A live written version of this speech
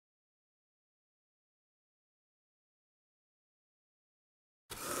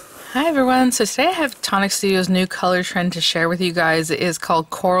Hi everyone, so today I have Tonic Studio's new color trend to share with you guys. It is called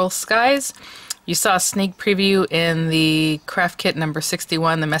Coral Skies. You saw a sneak preview in the craft kit number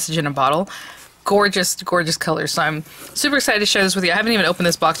 61, the message in a bottle. Gorgeous, gorgeous colors. So I'm super excited to share this with you. I haven't even opened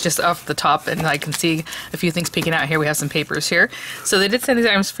this box just off the top and I can see a few things peeking out here. We have some papers here. So they did send these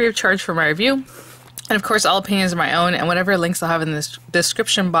items free of charge for my review. And of course, all opinions are my own, and whatever links I'll have in this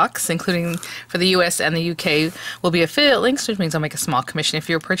description box, including for the US and the UK, will be affiliate links, which means I'll make a small commission if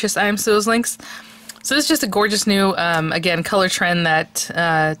you purchase items to those links. So this is just a gorgeous new, again, color trend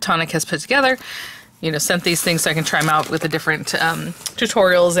that Tonic has put together. You know, sent these things so I can try them out with the different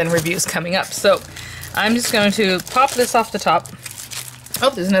tutorials and reviews coming up. So I'm just going to pop this off the top.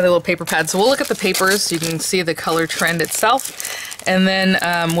 Oh, there's another little paper pad. So we'll look at the papers so you can see the color trend itself. And then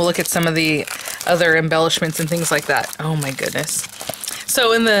we'll look at some of the other embellishments and things like that. Oh my goodness.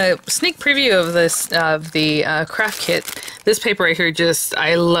 So in the sneak preview of this, the craft kit, this paper right here,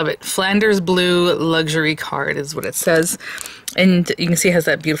 I love it. Flanders Blue Luxury Card is what it says. And you can see it has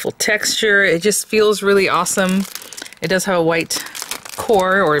that beautiful texture. It just feels really awesome. It does have a white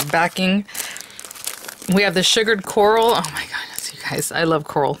core or backing. We have the sugared coral. Oh my goodness, you guys, I love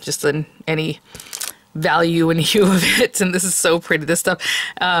coral, just in any value and hue of it. And this is so pretty. This stuff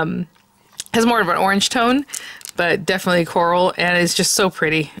has more of an orange tone, but definitely coral, and it's just so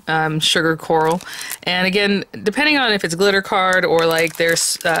pretty. Sugar coral. And again, depending on if it's glitter card or like their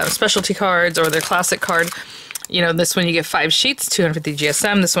specialty cards or their classic card, you know, this one you get 5 sheets, 250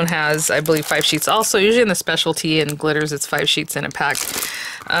 GSM. This one has, I believe, 5 sheets also. Usually in the specialty and glitters, it's 5 sheets in a pack.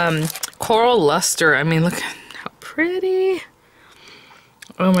 Coral luster. I mean, look how pretty.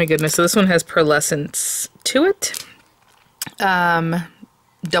 Oh my goodness. So this one has pearlescence to it.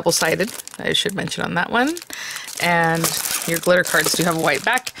 Double-sided, I should mention on that one. And your glitter cards do have a white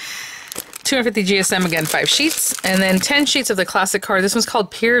back. 250 GSM, again, 5 sheets. And then 10 sheets of the classic card. This one's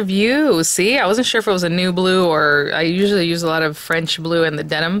called Pure View. See, I wasn't sure if it was a new blue, or I usually use a lot of French blue and the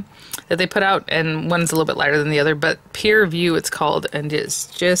denim that they put out, and one's a little bit lighter than the other, but Pure View it's called, and it's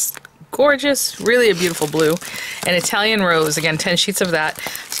just gorgeous. Really a beautiful blue. And Italian Rose, again, 10 sheets of that.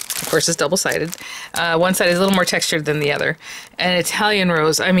 Of course, it's double-sided. One side is a little more textured than the other. And Italian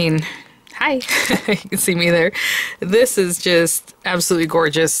Rose, I mean, hi, you can see me there. This is just absolutely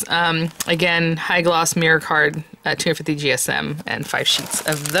gorgeous. Again, high gloss mirror card, 250 GSM, and 5 sheets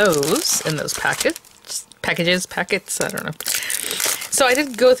of those in those packets, I don't know. So I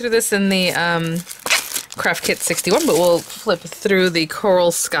did go through this in the Craft Kit 61, but we'll flip through the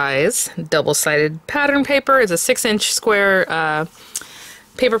Coral Skies double-sided pattern paper. It's a 6-inch square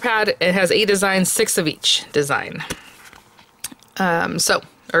paper pad. It has 8 designs, 6 of each design.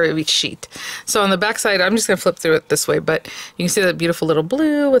 Or of each sheet. So on the back side, I'm just going to flip through it this way, but you can see that beautiful little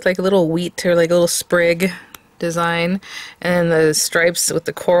blue with like a little wheat or like a little sprig design, and the stripes with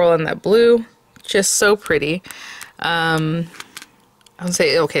the coral and that blue. Just so pretty. I would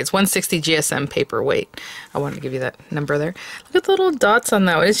say, okay, it's 160 GSM paper weight. I wanted to give you that number there. Look at the little dots on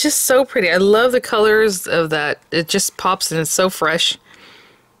that one. It's just so pretty. I love the colors of that. It just pops and it's so fresh.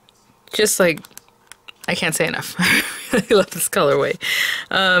 Just like, I can't say enough. I love this colorway.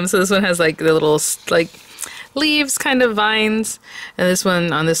 So this one has like the little like leaves, kind of vines, and this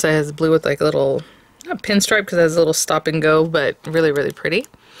one on this side has blue with like a little, not pinstripe because it has a little stop and go, but really, really pretty.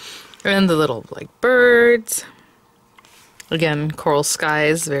 And the little like birds. Again, Coral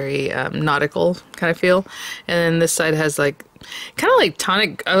Skies, very nautical kind of feel. And then this side has like, kind of like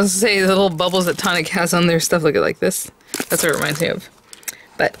Tonic. I was saying the little bubbles that Tonic has on their stuff. Look at like this. That's what it reminds me of.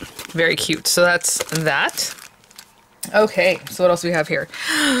 But very cute. So that's that. Okay, so what else do we have here?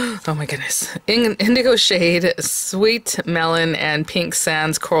 Oh my goodness. Indigo Shade, Sweet Melon, and Pink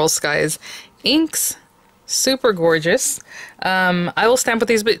Sands Coral Skies inks. Super gorgeous. I will stamp with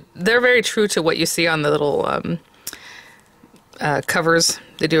these, but they're very true to what you see on the little covers.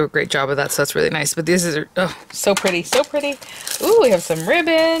 They do a great job of that, so that's really nice. But these are, oh, so pretty, so pretty. Ooh, we have some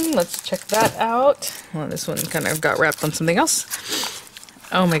ribbon. Let's check that out. Well, this one kind of got wrapped on something else.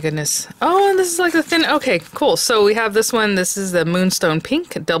 Oh my goodness. Oh, and this is like the thin, okay, cool. So we have this one. This is the Moonstone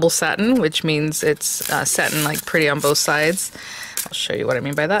Pink double satin, which means it's satin like pretty on both sides. I'll show you what I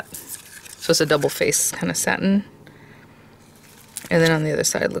mean by that. So it's a double face kind of satin. And then on the other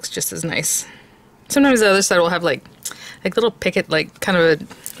side it looks just as nice. Sometimes the other side will have like little picket, like kind of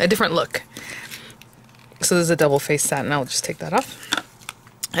a different look. So this is a double face satin. I'll just take that off.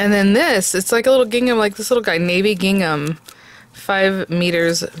 And then this, it's like a little gingham, like this little guy, navy gingham. 5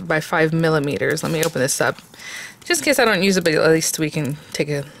 meters by 5 millimeters. Let me open this up. Just in case I don't use it, but at least we can take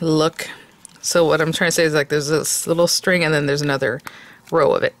a look. So what I'm trying to say is like there's this little string and then there's another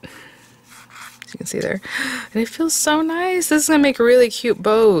row of it. as you can see there. And it feels so nice. This is going to make really cute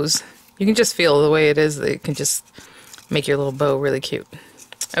bows. You can just feel the way it is. It can just make your little bow really cute.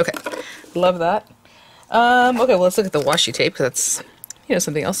 Okay, love that. Okay, well, let's look at the washi tape, because that's, you know,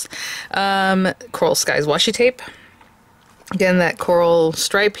 something else. Coral Skies washi tape. Again, that coral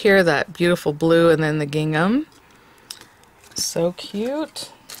stripe here, that beautiful blue, and then the gingham. So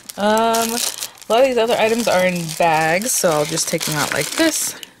cute. A lot of these other items are in bags, so I'll just take them out like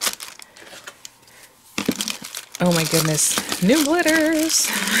this. Oh my goodness, new glitters.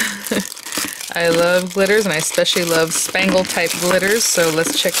 I love glitters, and I especially love spangle type glitters, so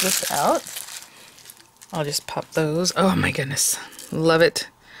let's check this out. I'll just pop those. Oh my goodness, love it.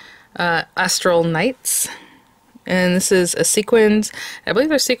 Astral Nights. And this is a sequins. I believe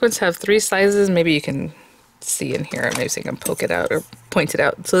their sequins have 3 sizes. Maybe you can see in here. Maybe so you can poke it out or point it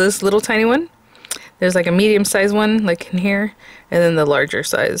out. So this little tiny one, there's like a medium size one like in here, and then the larger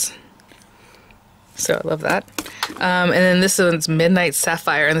size. So I love that. And then this one's Midnight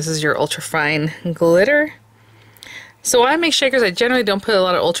Sapphire, and this is your ultra fine glitter. So when I make shakers, I generally don't put a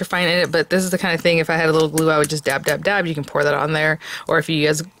lot of ultra fine in it, but this is the kind of thing, if I had a little glue, I would just dab, dab, dab. You can pour that on there. Or if you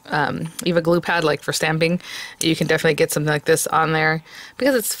use you have a glue pad, like for stamping, you can definitely get something like this on there,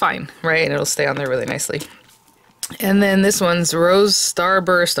 because it's fine, right? And it'll stay on there really nicely. And then this one's Rose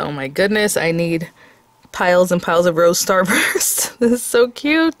Starburst. Oh my goodness, I need piles and piles of Rose Starburst. This is so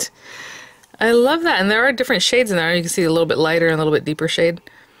cute. I love that. And there are different shades in there. You can see a little bit lighter and a little bit deeper shade.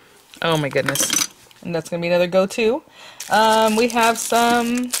 Oh my goodness. And that's going to be another go-to. We have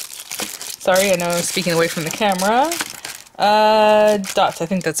some, sorry, I know I'm speaking away from the camera, dots. I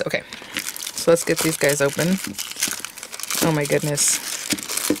think that's okay. So let's get these guys open. Oh my goodness.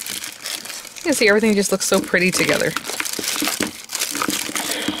 You can see everything just looks so pretty together.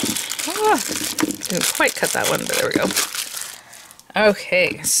 Didn't quite cut that one, but there we go.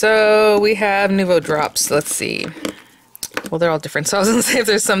 Okay, so we have Nouveau drops. Let's see. Well, they're all different, so I was going to say if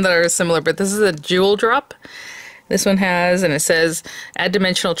there's some that are similar, but this is a jewel drop. This one has, and it says, add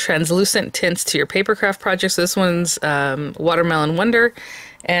dimensional translucent tints to your papercraft projects. So this one's Watermelon Wonder,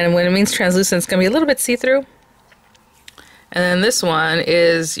 and when it means translucent, it's going to be a little bit see-through. And then this one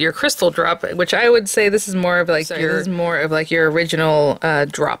is your crystal drop, which I would say this is more of like your original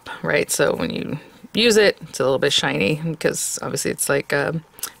drop, right? So when you use it, it's a little bit shiny, because obviously it's like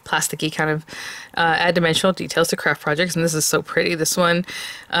plasticky kind of. Add dimensional details to craft projects, and this is so pretty. This one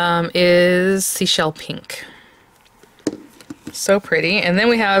is Seashell Pink. So pretty. And then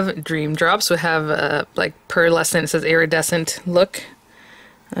we have Dream Drops. We have like pearlescent, it says iridescent look.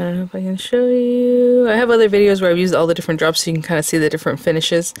 I don't know if I can show you. I have other videos where I've used all the different drops so you can kind of see the different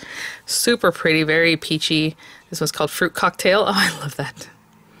finishes. Super pretty, very peachy. This one's called Fruit Cocktail. Oh, I love that.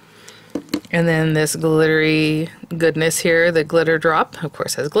 And then this glittery goodness here, the glitter drop, of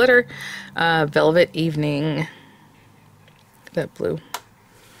course has glitter. Velvet Evening. That blue.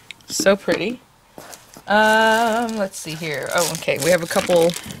 So pretty. Let's see here. Oh, okay, we have a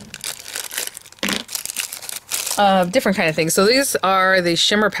couple different kind of things. So these are the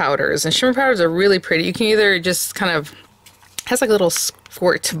shimmer powders, and shimmer powders are really pretty. You can either just kind of, has like a little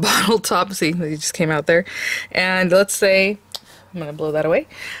squirt bottle top. See, they just came out there. And let's say, I'm gonna blow that away.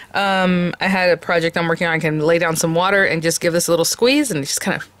 I had a project I'm working on. I can lay down some water and just give this a little squeeze, and it just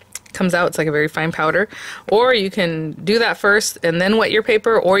kind of comes out. It's like a very fine powder. Or you can do that first and then wet your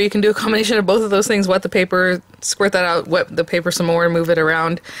paper, or you can do a combination of both of those things. Wet the paper, squirt that out, wet the paper some more, and move it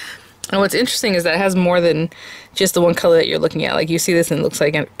around. And what's interesting is that it has more than just the one color that you're looking at. Like you see this and it looks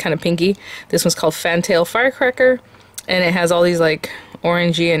like kind of pinky. This one's called Fantail Firecracker, and it has all these like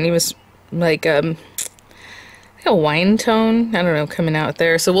orangey and even like a wine tone, I don't know, coming out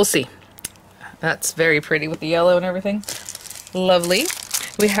there. So we'll see. That's very pretty with the yellow and everything. Lovely.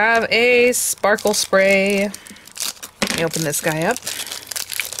 We have a sparkle spray. Let me open this guy up.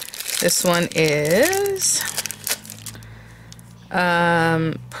 This one is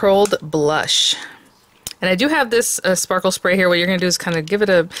Pearled Blush. And I do have this sparkle spray here. What you're going to do is kind of give it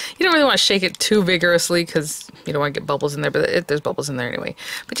a, you don't really want to shake it too vigorously because you don't want to get bubbles in there, but there's bubbles in there anyway.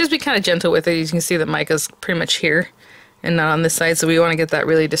 But just be kind of gentle with it. You can see that mica's pretty much here and not on this side, so we want to get that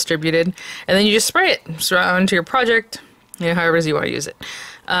really distributed. And then you just spray it onto your project, you know, however you want to use it.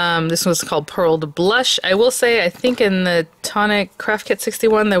 This one's called Pearled Blush. I will say, I think in the Tonic Craft Kit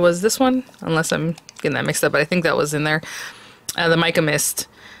 61 there was this one, unless I'm getting that mixed up, but I think that was in there. The Mica Mist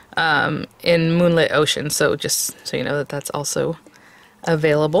in Moonlit Ocean, so just so you know that that's also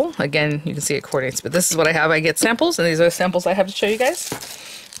available. Again, you can see it coordinates, but this is what I have. I get samples, and these are the samples I have to show you guys.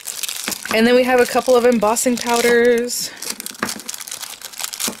 And then we have a couple of embossing powders,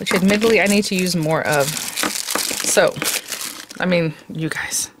 which admittedly I need to use more of. So, I mean, you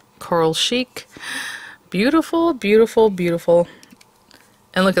guys, Coral Chic. Beautiful, beautiful, beautiful.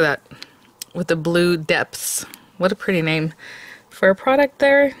 And look at that, with the blue depths. What a pretty name for a product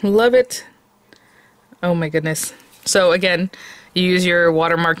there. Love it. Oh my goodness. So again, you use your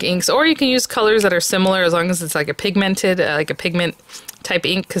watermark inks, or you can use colors that are similar as long as it's like a pigmented, like a pigment type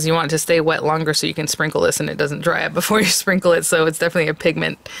ink, because you want it to stay wet longer so you can sprinkle this and it doesn't dry up before you sprinkle it. So it's definitely a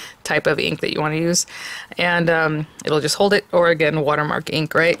pigment type of ink that you want to use. And it'll just hold it, or again, watermark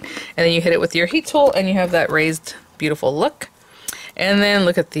ink, right? And then you hit it with your heat tool and you have that raised, beautiful look. And then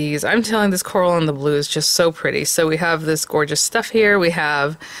look at these. I'm telling this coral and the blue is just so pretty. So we have this gorgeous stuff here. We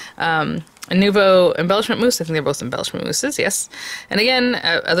have a Nouveau embellishment mousse. I think they're both embellishment mousses, yes. And again,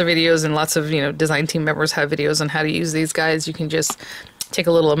 other videos and lots of, you know, design team members have videos on how to use these guys. You can just take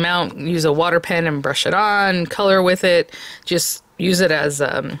a little amount, use a water pen and brush it on, color with it. Just use it as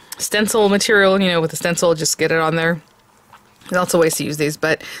stencil material, you know, with a stencil, just get it on there. There's lots of ways to use these,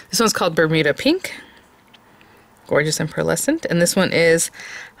 but this one's called Bermuda Pink. Gorgeous and pearlescent. And this one is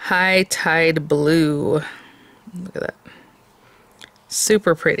High Tide Blue. Look at that.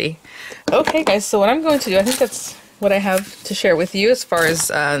 Super pretty. Okay guys, so what I'm going to do, I think that's what I have to share with you as far as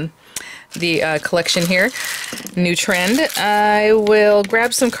the collection here. New trend. I will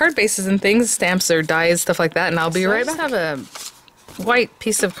grab some card bases and things, stamps or dies, stuff like that, and I'll be right back. I have a white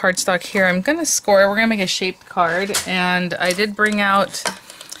piece of cardstock here. I'm going to score it. We're going to make a shaped card, and I did bring out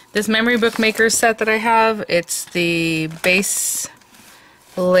this memory book maker set that I have. It's the base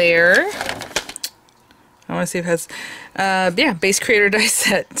layer. I want to see if it has, yeah, base creator die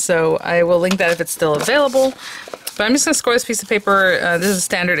set. So I will link that if it's still available. But I'm just going to score this piece of paper. This is a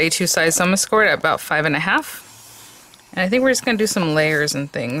standard A2 size, so I'm going to score it at about 5.5. And I think we're just going to do some layers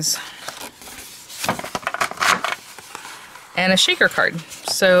and things. And a shaker card.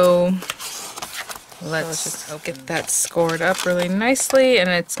 So let's just get that scored up really nicely. And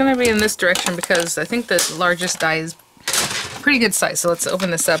it's going to be in this direction because I think the largest die is pretty good size. So let's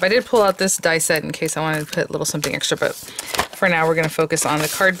open this up. I did pull out this die set in case I wanted to put a little something extra, but for now we're going to focus on the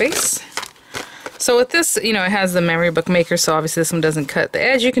card base. So with this, you know, it has the memory book maker, so obviously this one doesn't cut the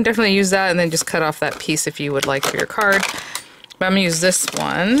edge. You can definitely use that and then just cut off that piece if you would like for your card. But I'm going to use this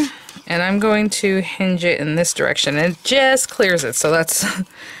one, and I'm going to hinge it in this direction, and it just clears it, so that's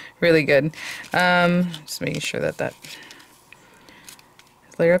really good. Just making sure that that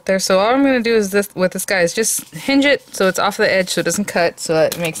layer up there. So all I'm going to do is this with this guy is just hinge it so it's off the edge so it doesn't cut, so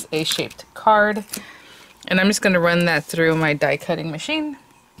that it makes a shaped card. And I'm just going to run that through my die cutting machine.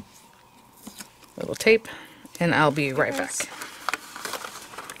 Little tape, and I'll be right back.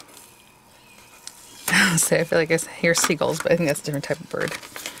 So I feel like I hear seagulls, but I think that's a different type of bird.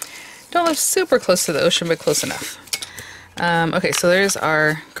 Don't live super close to the ocean, but close enough. Okay, so there's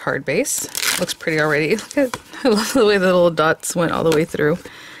our card base. Looks pretty already. Look at, I love the way the little dots went all the way through.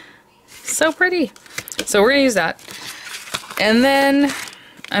 So pretty. So we're going to use that. And then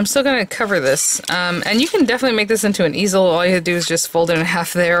I'm still going to cover this. And you can definitely make this into an easel. All you have to do is just fold it in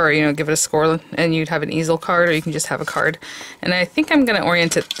half there, or, you know, give it a score, and you'd have an easel card, or you can just have a card. And I think I'm going to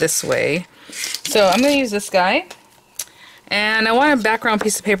orient it this way. So I'm going to use this guy. And I want a background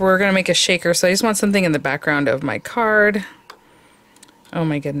piece of paper. We're going to make a shaker, so I just want something in the background of my card. Oh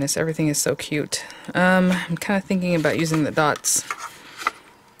my goodness, everything is so cute. I'm kind of thinking about using the dots.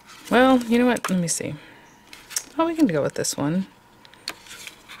 Well, you know what? Let me see. Oh, we can go with this one.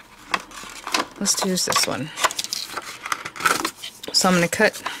 Let's use this one. So I'm going to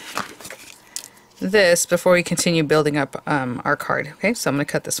cut this before we continue building up our card. Okay, so I'm going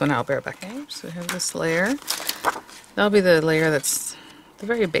to cut this one out. I'll be right back. Okay, so we have this layer. That'll be the layer that's the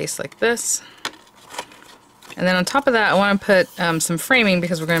very base, like this. And then on top of that, I want to put some framing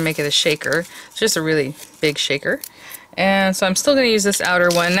because we're going to make it a shaker. It's just a really big shaker. And so I'm still going to use this outer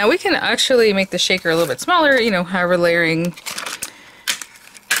one. Now we can actually make the shaker a little bit smaller, you know, however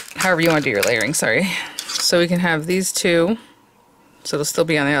you want to do your layering, sorry. So we can have these two, so it'll still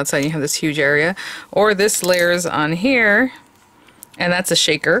be on the outside, you have this huge area. Or this layer's on here, and that's a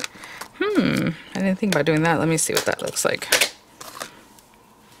shaker. I didn't think about doing that. Let me see what that looks like.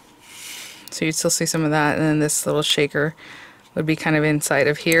 So you'd still see some of that, and then this little shaker would be kind of inside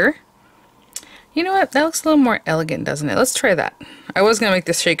of here. You know what? That looks a little more elegant, doesn't it? Let's try that. I was going to make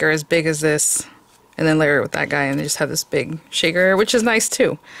this shaker as big as this, and then layer it with that guy, and then just have this big shaker, which is nice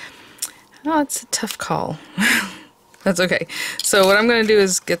too. Oh, it's a tough call. That's okay. So what I'm going to do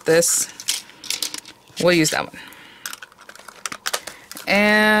is get this. We'll use that one.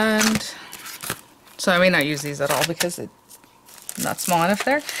 And so I may not use these at all because it's not small enough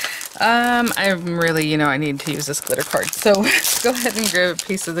there. I'm really, you know, I need to use this glitter card. So let's go ahead and grab a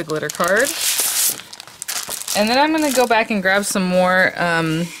piece of the glitter card. And then I'm going to go back and grab some more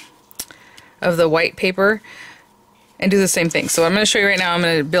of the white paper and do the same thing. So I'm going to show you right now. I'm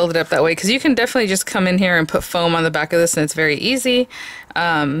going to build it up that way, because you can definitely just come in here and put foam on the back of this and it's very easy.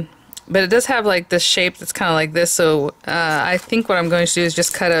 But it does have like this shape that's kind of like this, so I think what I'm going to do is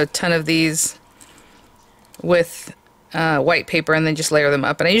just cut a ton of these with white paper and then just layer them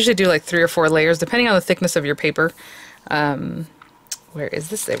up. And I usually do like 3 or 4 layers depending on the thickness of your paper. Where is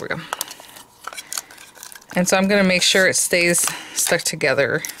this? There we go. And so I'm going to make sure it stays stuck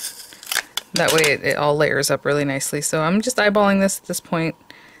together. That way it all layers up really nicely. So I'm just eyeballing this at this point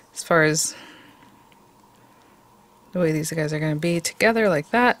as far as the way these guys are going to be together, like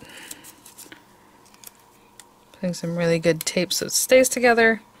that. Putting some really good tape so it stays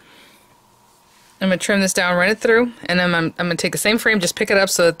together. I'm going to trim this down, run it through, and then I'm going to take the same frame, just pick it up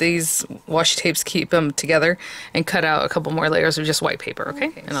so that these washi tapes keep them together, and cut out a couple more layers of just white paper,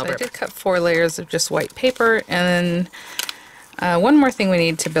 okay? And so I did cut 4 layers of just white paper, and then one more thing we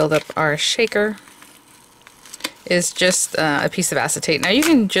need to build up our shaker is just a piece of acetate. Now you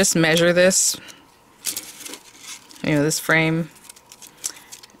can just measure this, you know, this frame,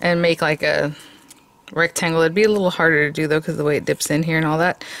 and make like a rectangle. It'd be a little harder to do though because of the way it dips in here and all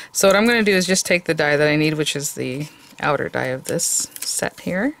that. So what I'm going to do is just take the die that I need, which is the outer die of this set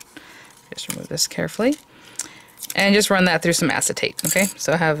here. Just remove this carefully. And just run that through some acetate, okay?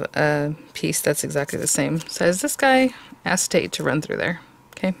 So I have a piece that's exactly the same size as this guy, acetate to run through there.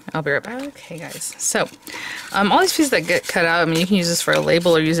 Okay, I'll be right back. Okay guys, so all these pieces that get cut out, I mean, you can use this for a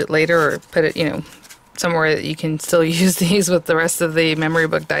label or use it later or put it, you know, somewhere that you can still use these with the rest of the memory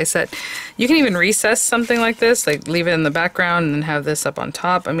book die set. You can even recess something like this, like leave it in the background and then have this up on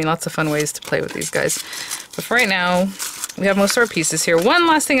top. I mean, lots of fun ways to play with these guys. But for right now, we have most of our pieces here. One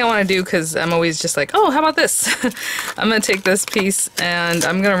last thing I want to do, because I'm always just like, oh, how about this? I'm going to take this piece and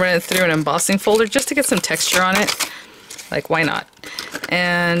I'm going to run it through an embossing folder just to get some texture on it. Like, why not?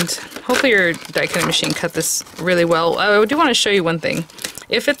 And hopefully your die cutting machine cut this really well. I do want to show you one thing.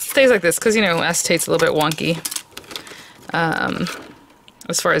 If it stays like this, because, you know, acetate's a little bit wonky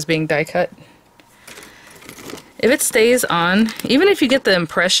as far as being die cut. If it stays on, even if you get the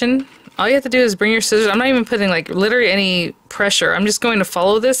impression, all you have to do is bring your scissors. I'm not even putting like literally any pressure. I'm just going to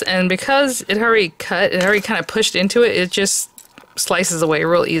follow this, and because it already cut, it already kind of pushed into it, it just slices away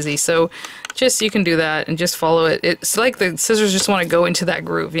real easy. So just, you can do that and just follow it. It's like the scissors just want to go into that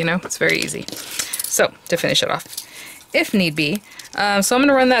groove, you know? It's very easy. So to finish it off, if need be. So I'm going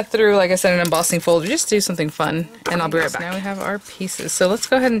to run that through, like I said, an embossing folder, just do something fun, and I'll be right back. Now we have our pieces. So let's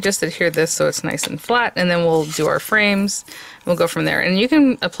go ahead and just adhere this so it's nice and flat, and then we'll do our frames. We'll go from there. And you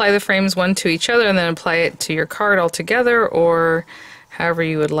can apply the frames one to each other and then apply it to your card all together, or however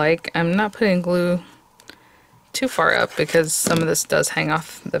you would like. I'm not putting glue too far up because some of this does hang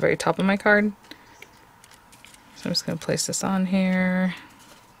off the very top of my card. So I'm just going to place this on here.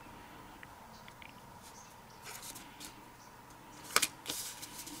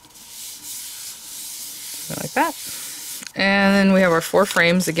 Like that. And then we have our 4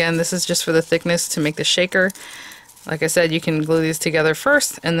 frames. Again, this is just for the thickness to make the shaker. Like I said, you can glue these together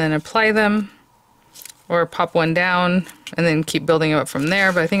first and then apply them, or pop one down and then keep building up from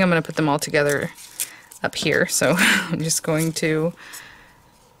there. But I think I'm going to put them all together up here. So I'm just going to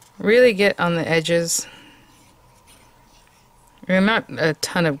really get on the edges. And not a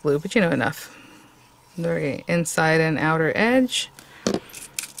ton of glue, but you know, enough. Very inside and outer edge.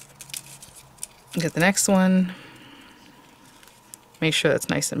 Get the next one. Make sure that's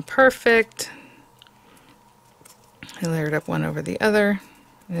nice and perfect. I layered up one over the other,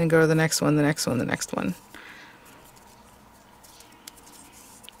 and then go to the next one, the next one, the next one.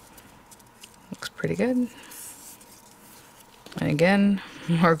 Looks pretty good. And again,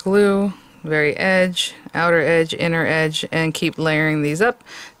 more glue, very edge, outer edge, inner edge, and keep layering these up.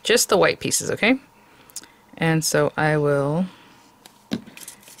 Just the white pieces, okay? And so I will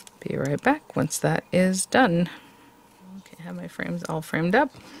be right back once that is done. Okay, I have my frames all framed up.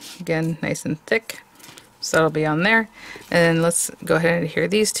 Again, nice and thick. So that'll be on there. And let's go ahead and adhere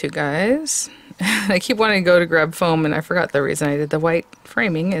these 2 guys. I keep wanting to go to grab foam, and I forgot the reason I did the white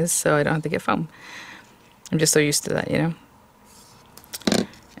framing is so I don't have to get foam. I'm just so used to that, you know.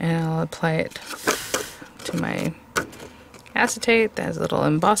 And I'll apply it to my acetate that has a little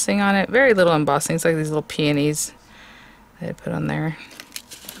embossing on it. Very little embossing. It's like these little peonies that I put on there.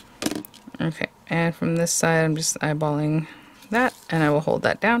 Okay, and from this side I'm just eyeballing that, and I will hold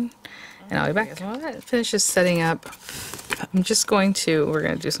that down, and I'll be back. While that finishes setting up, we're going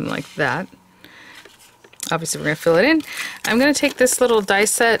to do something like that. Obviously we're going to fill it in. I'm going to take this little die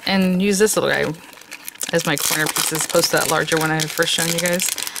set and use this little guy as my corner piece as opposed to that larger one I had first shown you guys.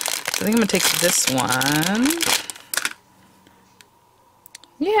 So I think I'm going to take this one.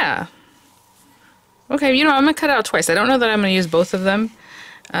 Yeah. Okay, you know, I'm gonna cut out twice. I don't know that I'm gonna use both of them,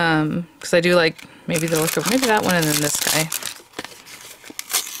 because I do like maybe the look of maybe that one and then this guy.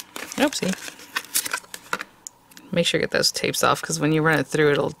 Oopsie. Make sure you get those tapes off, because when you run it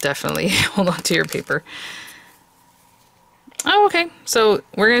through, it'll definitely hold on to your paper. Oh, okay. So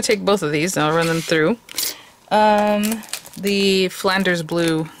we're gonna take both of these and I'll run them through. The Flanders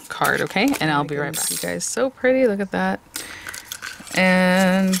Blue card, okay? And I'll be right back. You guys, so pretty. Look at that.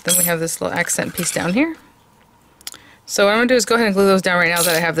 And then we have this little accent piece down here. So what I'm going to do is go ahead and glue those down right now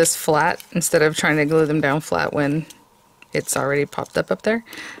that I have this flat, instead of trying to glue them down flat when it's already popped up there.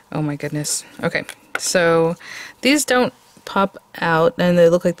 Oh my goodness. Okay, so these don't pop out, and they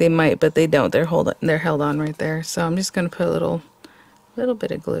look like they might, but they don't. They're held on right there. So I'm just going to put a little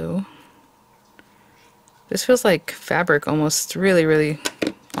bit of glue. This feels like fabric almost. Really, really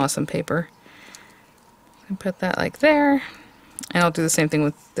awesome paper. And put that like there. And I'll do the same thing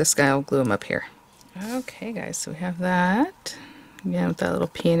with this guy. I'll glue him up here. Okay, guys, so we have that. Yeah, with that little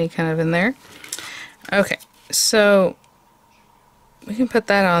peony kind of in there. Okay, so we can put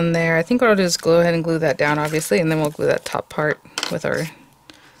that on there. I think what I'll do is go ahead and glue that down, obviously, and then we'll glue that top part with our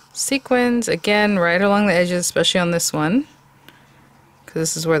sequins. Again, right along the edges, especially on this one, because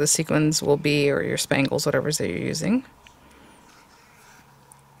this is where the sequins will be, or your spangles, whatever that you're using.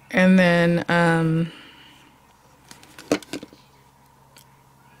 And then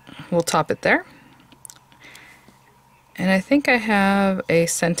we'll top it there. And I think I have a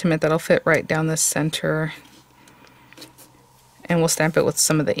sentiment that'll fit right down the center. And we'll stamp it with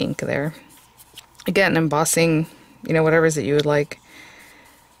some of the ink there. Again, embossing, you know, whatever it is that you would like.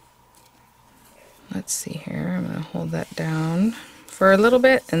 Let's see here. I'm going to hold that down for a little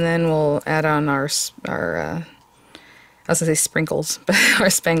bit, and then we'll add on our I was going to say sprinkles, but our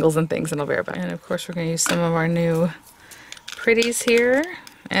spangles and things, and I'll be right back. And of course, we're going to use some of our new pretties here.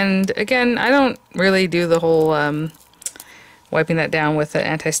 And again, I don't really do the whole wiping that down with an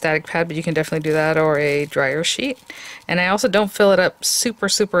anti-static pad, but you can definitely do that, or a dryer sheet. And I also don't fill it up super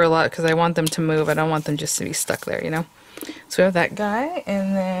a lot, because I want them to move. I don't want them just to be stuck there, you know. So we have that guy,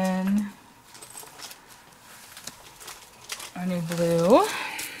 and then our new blue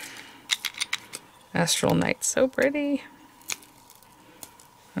Astral Night. So pretty.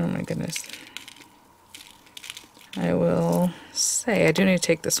 Oh my goodness. I will say I do need to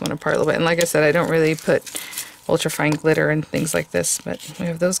take this one apart a little bit, and like I said, I don't really put ultrafine glitter and things like this, but we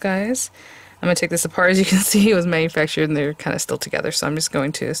have those guys. I'm going to take this apart. As you can see, it was manufactured and they're kind of still together, so I'm just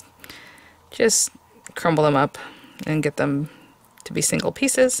going to just crumble them up and get them to be single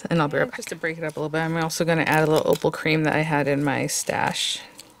pieces, and I'll be right back. Just to break it up a little bit, I'm also going to add a little opal cream that I had in my stash.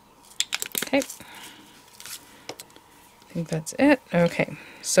 Okay. I think that's it. Okay,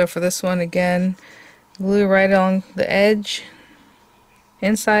 so for this one, again, glue right along the edge,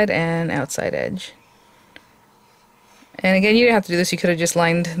 inside and outside edge. And again, you didn't have to do this. You could have just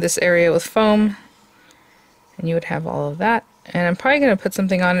lined this area with foam, and you would have all of that. And I'm probably going to put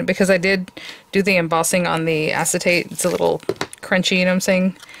something on it, because I did do the embossing on the acetate. It's a little crunchy, you know what I'm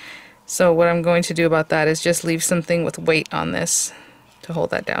saying? So what I'm going to do about that is just leave something with weight on this to hold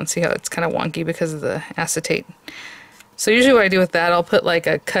that down. See how it's kind of wonky because of the acetate? So usually what I do with that, I'll put like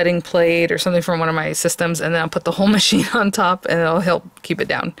a cutting plate or something from one of my systems, and then I'll put the whole machine on top, and it'll help keep it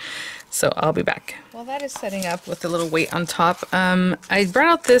down. So I'll be back. Well, that is setting up with the little weight on top. I brought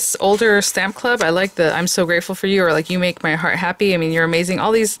out this older stamp club. I like the I'm So Grateful for You, or like You Make My Heart Happy. I mean, you're amazing.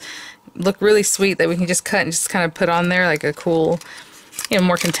 All these look really sweet that we can just cut and just kind of put on there like a cool, you know,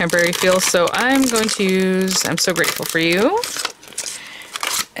 more contemporary feel. So I'm going to use I'm So Grateful for You.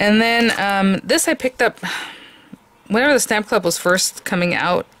 And then this I picked up whenever the stamp club was first coming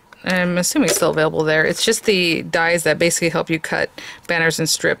out. I'm assuming it's still available there. It's just the dies that basically help you cut banners and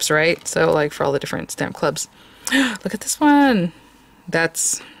strips, right? So like for all the different stamp clubs. Look at this one.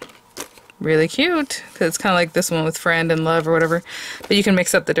 That's really cute, because it's kind of like this one with Friend and Love or whatever. But you can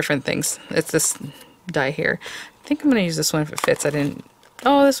mix up the different things. It's this die here. I think I'm going to use this one if it fits. I didn't...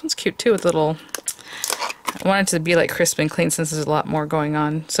 Oh, this one's cute too with little... I want it to be like crisp and clean since there's a lot more going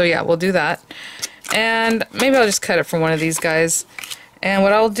on. So yeah, we'll do that. And maybe I'll just cut it from one of these guys. And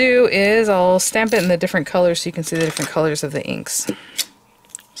what I'll do is I'll stamp it in the different colors so you can see the different colors of the inks.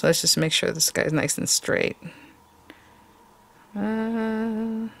 So let's just make sure this guy's nice and straight. You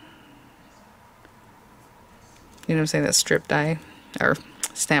know what I'm saying? That strip die, or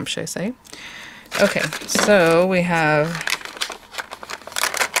stamp, should I say. Okay, so we have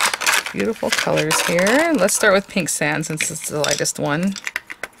beautiful colors here. Let's start with Pink Sand since it's the lightest one.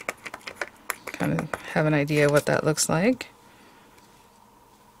 Kind of have an idea what that looks like.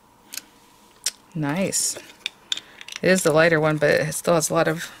 Nice. It is the lighter one, but it still has a lot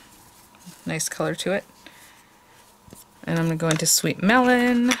of Nice color to it. And I'm going to go into Sweet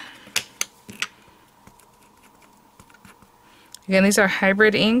Melon. Again, these are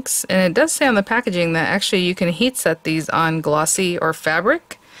hybrid inks, and it does say on the packaging that actually you can heat set these on glossy or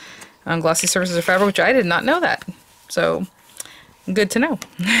fabric, on glossy surfaces or fabric, which I did not know that. So, good to know.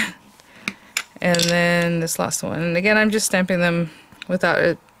 And then this last one. And again, I'm just stamping them without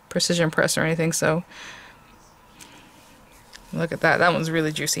a precision press or anything, so look at that. That one's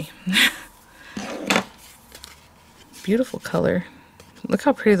really juicy. Beautiful color. Look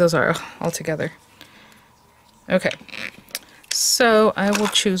how pretty those are all together. Okay. So I will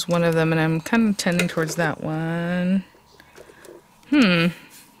choose one of them, and I'm kind of tending towards that one.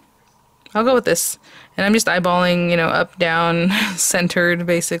 I'll go with this. And I'm just eyeballing, you know, up, down, centered,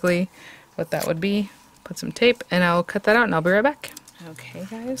 basically, what that would be. Put some tape, and I'll cut that out, and I'll be right back. Okay,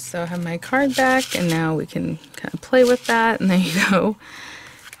 guys, so I have my card back, and now we can kind of play with that, and there you go.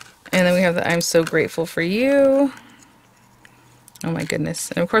 And then we have the I'm so grateful for you. Oh my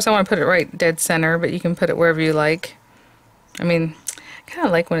goodness. And of course I want to put it right dead center, but you can put it wherever you like. I mean, I kind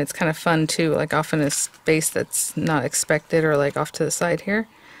of like when it's kind of fun too, like off in a space that's not expected, or like off to the side here.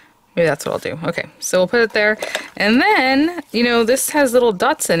 Maybe that's what I'll do. Okay, so we'll put it there. And then, you know, this has little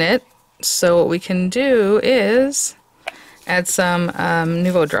dots in it, so what we can do is add some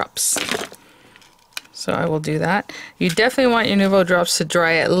Nuvo drops. So I will do that. You definitely want your Nuvo drops to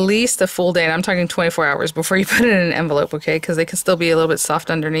dry at least a full day, and I'm talking 24 hours before you put it in an envelope, okay? Because they can still be a little bit soft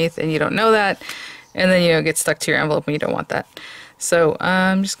underneath, and you don't know that. And then, you know, get stuck to your envelope, and you don't want that. So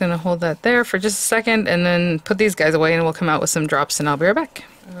I'm just going to hold that there for just a second, and then put these guys away, and we'll come out with some drops, and I'll be right back.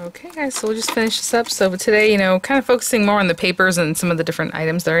 Okay, guys, so we'll just finish this up. So today, you know, kind of focusing more on the papers and some of the different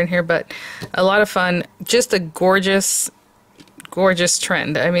items that are in here, but a lot of fun. Just a gorgeous, gorgeous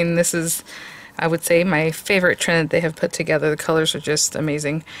trend. I mean, this is, I would say, my favorite trend that they have put together. The colors are just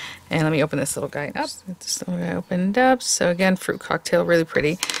amazing. And let me open this little guy up. This little guy opened up. So again, fruit cocktail, really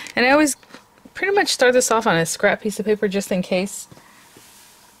pretty. And I always pretty much start this off on a scrap piece of paper just in case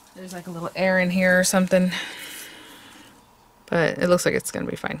there's like a little air in here or something. But it looks like it's going to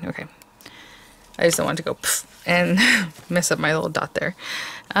be fine. Okay. I just don't want to go and mess up my little dot there.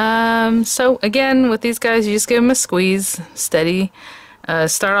 So again, with these guys, you just give them a squeeze, steady.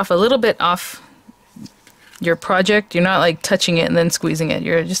 Start off a little bit off your project. You're not like touching it and then squeezing it.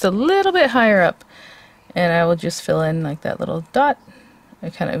 You're just a little bit higher up. And I will just fill in like that little dot. I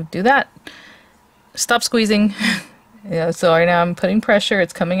kind of do that. Stop squeezing. Yeah, so right now I'm putting pressure.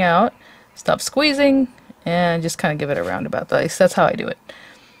 It's coming out. Stop squeezing. And just kind of give it a roundabout. That's how I do it.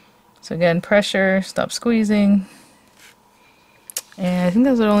 So again, pressure, stop squeezing. And I think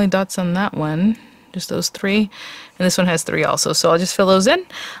those are the only dots on that one. Just those three. And this one has three also. So I'll just fill those in.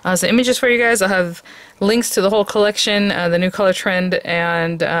 So images for you guys. I'll have links to the whole collection, the new color trend,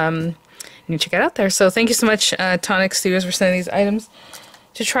 and you can check it out there. So thank you so much, Tonic Studios, for sending these items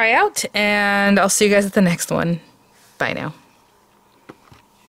to try out. And I'll see you guys at the next one. Bye now.